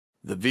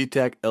The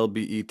VTAC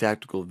LBE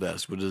tactical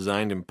vest was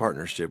designed in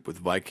partnership with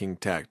Viking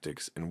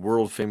Tactics and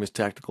world-famous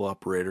tactical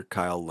operator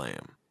Kyle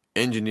Lamb.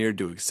 Engineered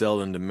to excel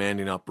in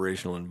demanding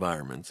operational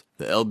environments,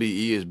 the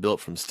LBE is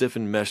built from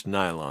stiffened mesh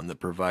nylon that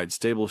provides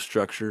stable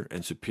structure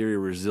and superior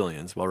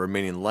resilience while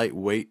remaining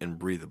lightweight and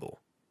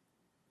breathable.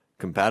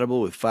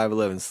 Compatible with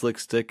 511 slick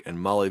stick and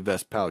Molly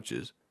vest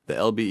pouches, the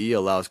LBE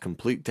allows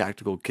complete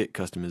tactical kit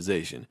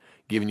customization,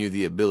 giving you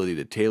the ability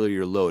to tailor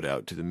your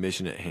loadout to the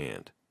mission at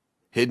hand.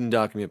 Hidden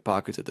document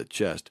pockets at the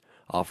chest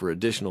offer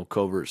additional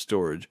covert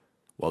storage,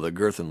 while the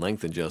girth and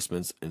length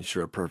adjustments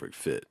ensure a perfect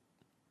fit.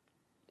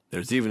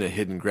 There's even a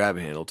hidden grab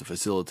handle to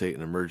facilitate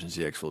an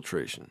emergency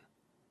exfiltration.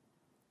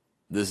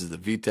 This is the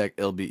VTAC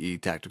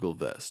LBE Tactical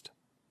Vest.